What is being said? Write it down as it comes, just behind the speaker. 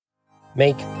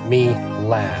Make Me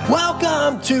Laugh.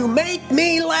 Welcome to Make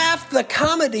Me Laugh, the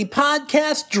comedy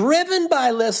podcast driven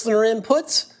by listener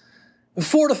inputs,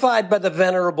 fortified by the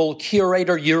venerable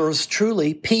curator, yours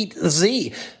truly, Pete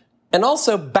Z, and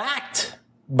also backed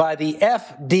by the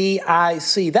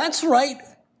FDIC. That's right,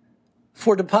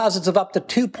 for deposits of up to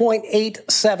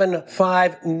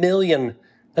 $2.875 million.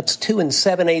 That's 2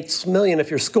 7/8 million if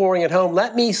you're scoring at home.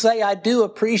 Let me say I do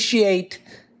appreciate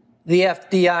the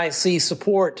FDIC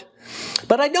support.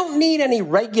 But I don't need any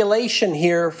regulation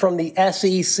here from the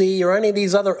SEC or any of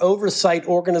these other oversight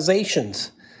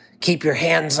organizations. Keep your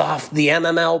hands off the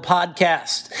MML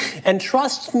podcast. And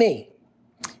trust me,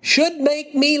 should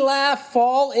Make Me Laugh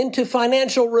fall into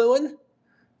financial ruin,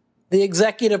 the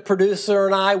executive producer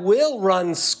and I will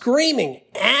run screaming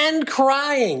and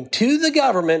crying to the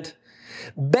government,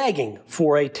 begging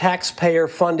for a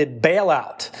taxpayer-funded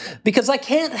bailout, because I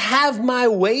can't have my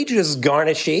wages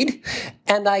garnished,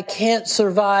 and I can't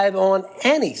survive on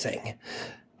anything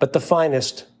but the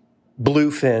finest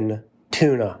bluefin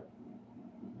tuna.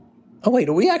 Oh, wait,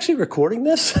 are we actually recording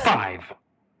this?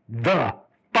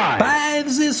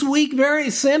 Fives this week, very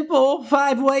simple.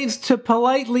 5 ways to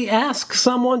politely ask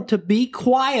someone to be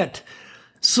quiet.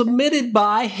 Submitted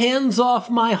by Hands Off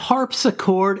My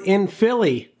Harpsichord in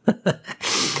Philly.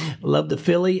 Love the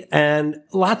Philly, and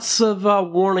lots of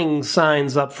warning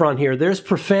signs up front here. There's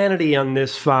profanity on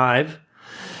this 5.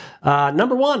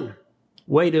 Number 1,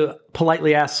 way to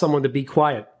politely ask someone to be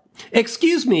quiet.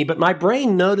 Excuse me, but my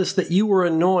brain noticed that you were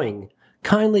annoying.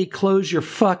 Kindly close your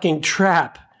fucking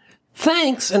trap.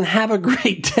 Thanks, and have a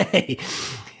great day.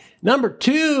 Number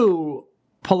 2,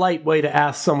 polite way to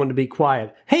ask someone to be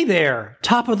quiet. Hey there,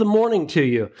 top of the morning to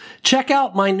you. Check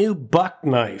out my new buck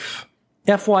knife.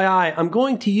 FYI, I'm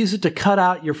going to use it to cut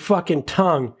out your fucking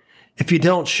tongue if you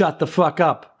don't shut the fuck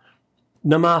up.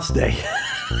 Namaste.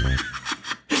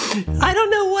 I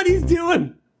don't know what he's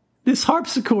doing. This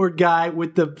harpsichord guy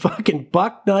with the fucking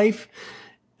buck knife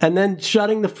and then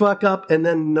shutting the fuck up and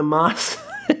then namaste.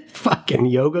 Fucking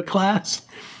yoga class.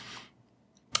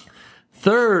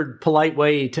 3rd polite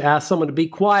way to ask someone to be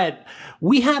quiet.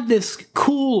 We have this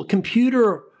cool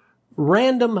computer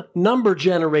random number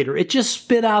generator. It just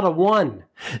spit out a 1.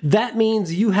 That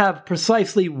means you have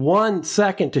precisely 1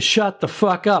 second to shut the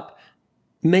fuck up.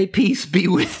 May peace be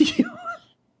with you.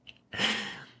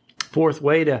 4th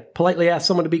way to politely ask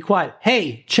someone to be quiet.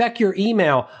 Hey, check your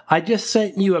email. I just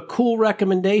sent you a cool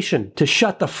recommendation to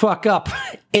shut the fuck up.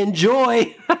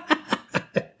 Enjoy.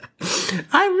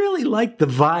 I really like the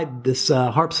vibe this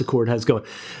harpsichord has going.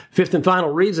 5th and final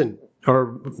reason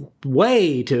or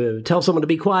way to tell someone to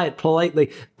be quiet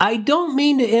politely. I don't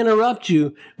mean to interrupt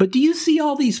you, but do you see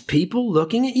all these people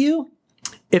looking at you?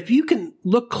 If you can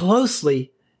look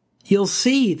closely, you'll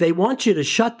see they want you to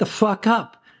shut the fuck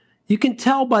up. You can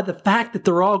tell by the fact that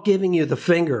they're all giving you the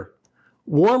finger.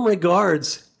 Warm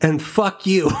regards, and fuck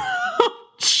you.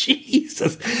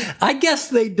 Jesus. I guess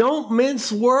they don't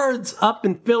mince words up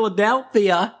in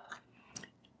Philadelphia.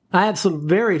 I have some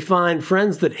very fine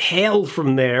friends that hail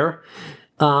from there.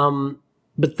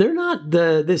 But they're not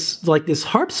this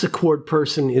harpsichord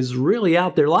person is really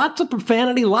out there. Lots of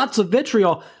profanity, lots of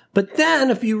vitriol. But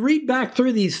then if you read back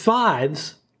through these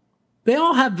 5s, they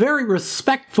all have very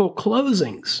respectful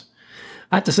closings.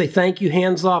 I have to say thank you,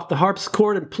 Hands Off the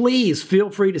Harpsichord, and please feel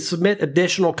free to submit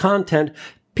additional content.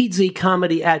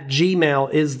 petezcomedy at Gmail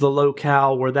is the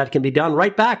locale where that can be done.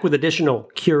 Right back with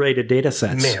additional curated data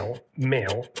sets. Mail.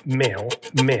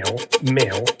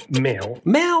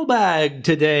 Mailbag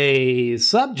today.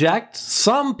 Subject,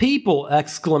 some people, !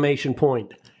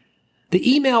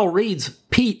 The email reads,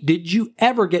 Pete, did you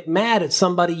ever get mad at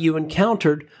somebody you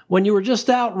encountered when you were just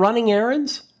out running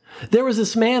errands? There was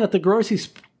this man at the grocery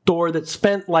store that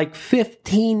spent like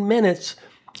 15 minutes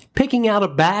picking out a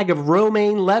bag of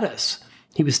romaine lettuce.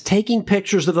 He was taking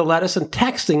pictures of the lettuce and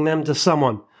texting them to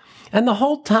someone. And the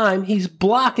whole time, he's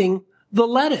blocking the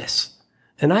lettuce.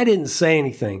 And I didn't say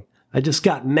anything. I just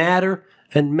got madder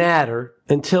and madder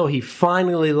until he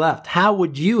finally left. How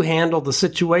would you handle the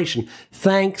situation?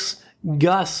 Thanks,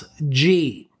 Gus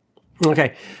G.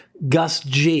 Okay, Gus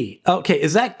G. Okay,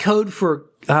 is that code for,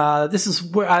 this is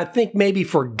where I think maybe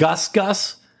for Gus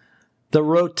Gus? The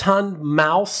rotund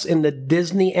mouse in the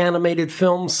Disney animated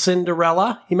film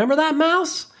Cinderella. You remember that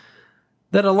mouse?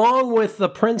 That along with the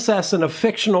princess and a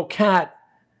fictional cat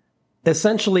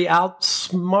essentially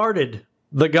outsmarted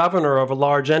the governor of a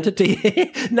large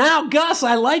entity. Now, Gus,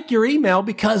 I like your email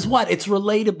because what? It's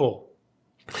relatable.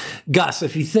 Gus,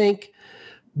 if you think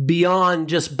beyond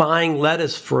just buying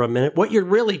lettuce for a minute, what you're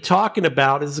really talking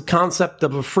about is the concept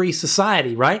of a free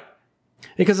society, right?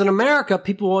 Because in America,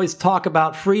 people always talk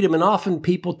about freedom, and often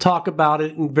people talk about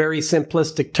it in very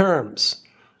simplistic terms.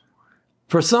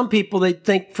 For some people, they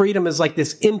think freedom is like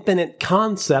this infinite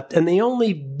concept, and they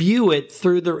only view it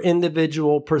through their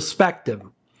individual perspective.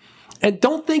 And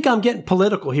don't think I'm getting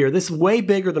political here. This is way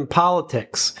bigger than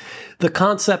politics. The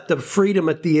concept of freedom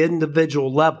at the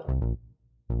individual level.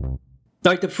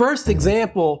 Like the first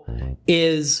example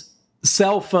is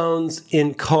cell phones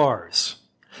in cars.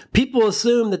 People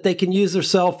assume that they can use their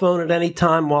cell phone at any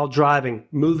time while driving.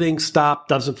 Moving, stop,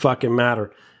 doesn't fucking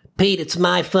matter. Pete, it's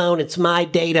my phone, it's my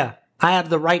data. I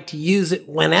have the right to use it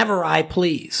whenever I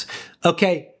please.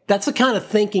 Okay, that's the kind of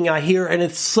thinking I hear, and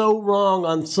it's so wrong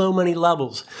on so many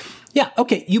levels. Yeah,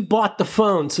 okay, you bought the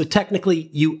phone, so technically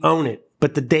you own it.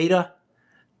 But the data?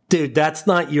 Dude, that's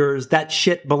not yours. That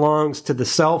shit belongs to the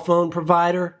cell phone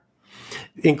provider,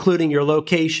 including your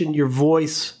location, your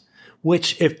voice,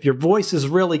 which, if your voice is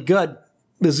really good,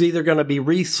 is either going to be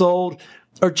resold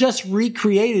or just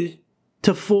recreated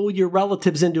to fool your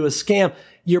relatives into a scam.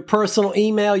 Your personal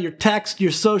email, your text,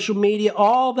 your social media,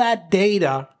 all that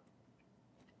data,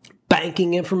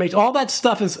 banking information, all that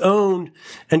stuff is owned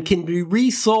and can be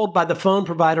resold by the phone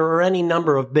provider or any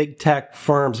number of big tech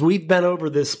firms. We've been over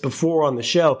this before on the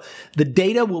show. The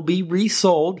data will be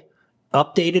resold,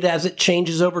 updated as it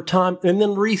changes over time, and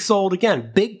then resold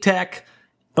again. Big tech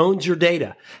owns your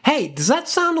data. Hey, does that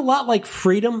sound a lot like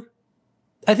freedom?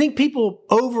 I think people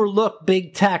overlook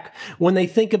big tech when they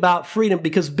think about freedom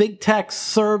because big tech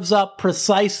serves up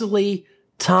precisely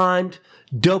timed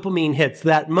dopamine hits.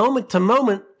 That moment to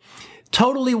moment,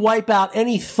 totally wipe out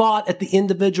any thought at the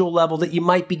individual level that you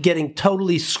might be getting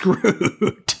totally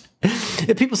screwed.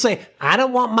 If people say, I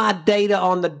don't want my data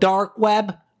on the dark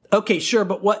web. Okay, sure,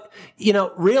 but what,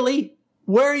 really?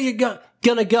 Where are you going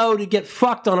to go to get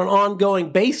fucked on an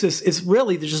ongoing basis is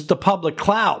really just the public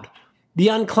cloud. The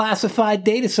unclassified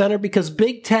data center, because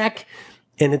big tech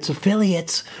and its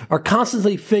affiliates are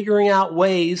constantly figuring out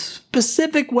ways,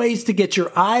 specific ways to get your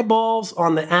eyeballs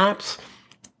on the apps,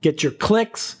 get your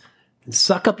clicks, and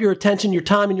suck up your attention, your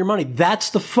time, and your money.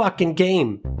 That's the fucking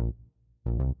game.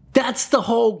 That's the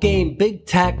whole game. Big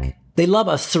tech, they love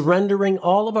us surrendering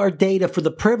all of our data for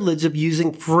the privilege of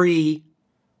using free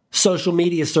social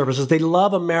media services. They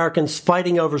love Americans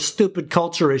fighting over stupid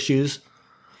culture issues.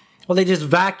 Well, they just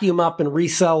vacuum up and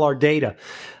resell our data.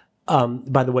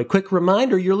 By the way, quick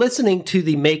reminder, you're listening to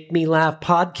the Make Me Laugh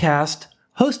podcast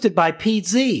hosted by Pete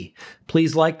Z.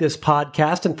 Please like this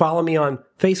podcast and follow me on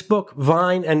Facebook,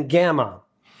 Vine, and Gamma.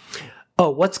 Oh,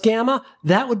 what's Gamma?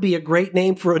 That would be a great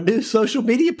name for a new social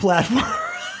media platform.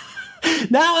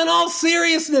 Now, in all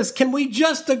seriousness, can we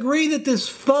just agree that this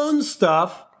phone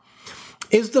stuff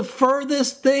is the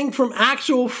furthest thing from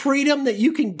actual freedom that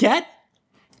you can get?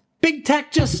 Big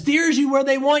tech just steers you where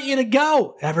they want you to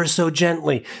go, ever so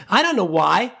gently. I don't know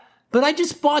why, but I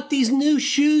just bought these new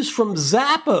shoes from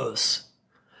Zappos.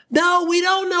 No, we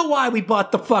don't know why we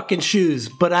bought the fucking shoes,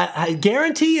 but I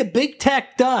guarantee you big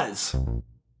tech does.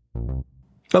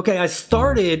 Okay, I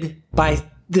started by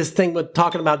this thing with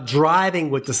talking about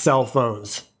driving with the cell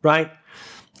phones, right?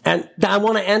 And I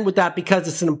want to end with that because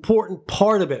it's an important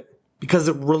part of it. Because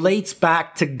it relates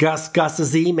back to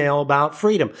Gus's email about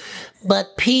freedom.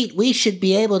 But Pete, we should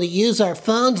be able to use our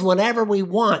phones whenever we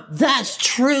want. That's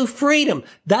true freedom.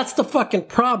 That's the fucking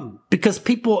problem. Because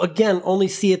people, again, only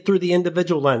see it through the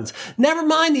individual lens. Never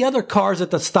mind the other cars at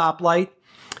the stoplight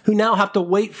who now have to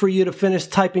wait for you to finish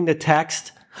typing the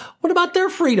text. What about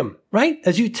their freedom, right?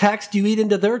 As you text, you eat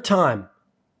into their time.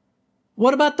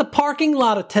 What about the parking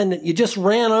lot attendant you just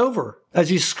ran over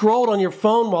as you scrolled on your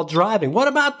phone while driving? What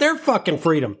about their fucking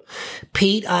freedom?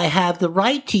 Pete, I have the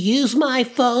right to use my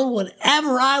phone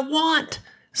whenever I want.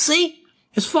 See?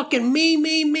 It's fucking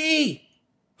me.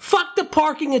 Fuck the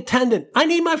parking attendant. I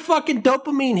need my fucking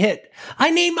dopamine hit. I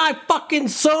need my fucking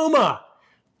soma.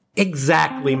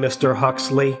 Exactly, Mr.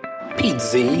 Huxley. Pete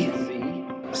Z.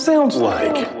 Sounds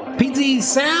like. Pete Z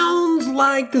sounds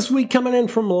like this week coming in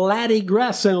from Laddie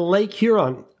Gress in Lake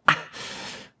Huron.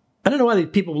 I don't know why these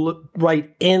people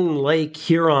write in Lake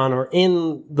Huron or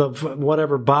in the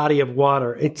whatever body of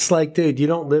water. It's like, dude, you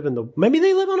don't live in the... Maybe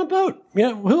they live on a boat.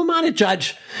 Who am I to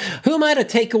judge? Who am I to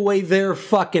take away their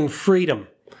fucking freedom?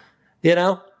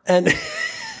 And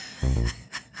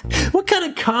what kind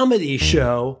of comedy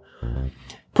show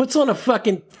puts on a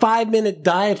fucking 5-minute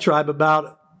diatribe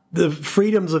about the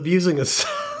freedoms of using a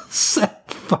cell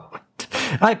phone?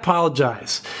 I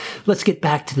apologize. Let's get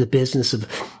back to the business of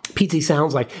Pete Z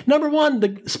sounds like. Number one,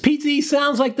 Pete Z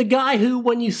sounds like the guy who,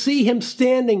 when you see him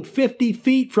standing 50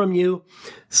 feet from you,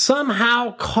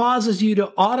 somehow causes you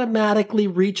to automatically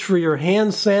reach for your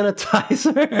hand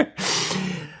sanitizer.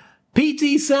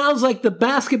 PT sounds like the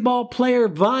basketball player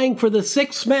vying for the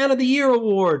Sixth Man of the Year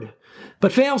award,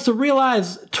 but fails to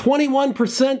realize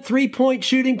 21% three-point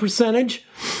shooting percentage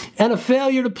and a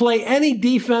failure to play any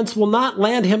defense will not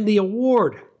land him the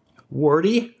award.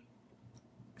 Wordy?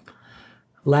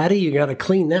 Laddie, you got to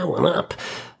clean that one up.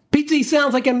 PT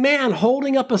sounds like a man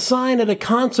holding up a sign at a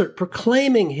concert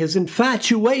proclaiming his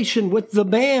infatuation with the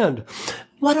band.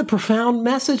 What a profound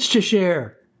message to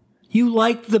share. You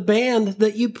liked the band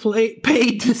that you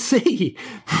paid to see.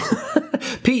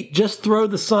 Pete, just throw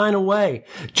the sign away,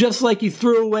 just like you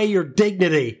threw away your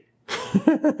dignity.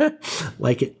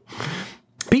 Like it.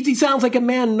 PT sounds like a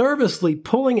man nervously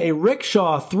pulling a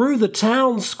rickshaw through the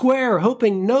town square,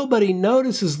 hoping nobody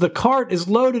notices the cart is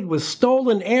loaded with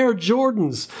stolen Air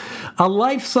Jordans, a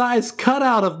life-size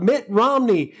cutout of Mitt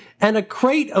Romney, and a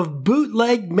crate of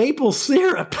bootleg maple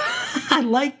syrup. I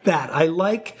like that. I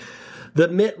like the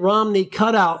Mitt Romney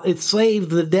cutout. It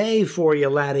saved the day for you,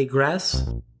 Laddie Gress.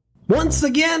 Once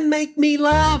again, make me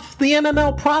laugh. The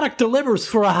MML product delivers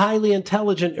for a highly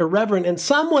intelligent, irreverent, and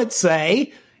some would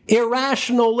say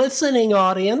irrational listening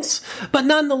audience. But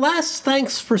nonetheless,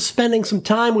 thanks for spending some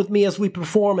time with me as we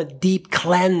perform a deep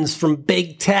cleanse from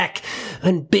big tech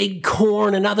and big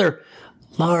corn and other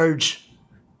large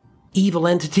evil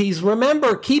entities.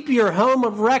 Remember, keep your home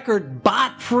of record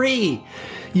bot-free,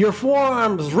 your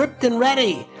forearms ripped and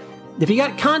ready. If you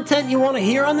got content you want to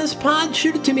hear on this pod,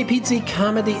 shoot it to me,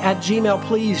 petezcomedy@gmail.com.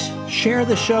 Please share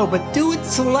the show, but do it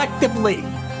selectively.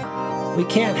 We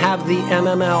can't have the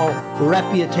MML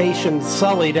reputation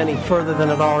sullied any further than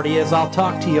it already is. I'll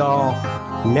talk to y'all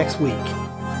next week.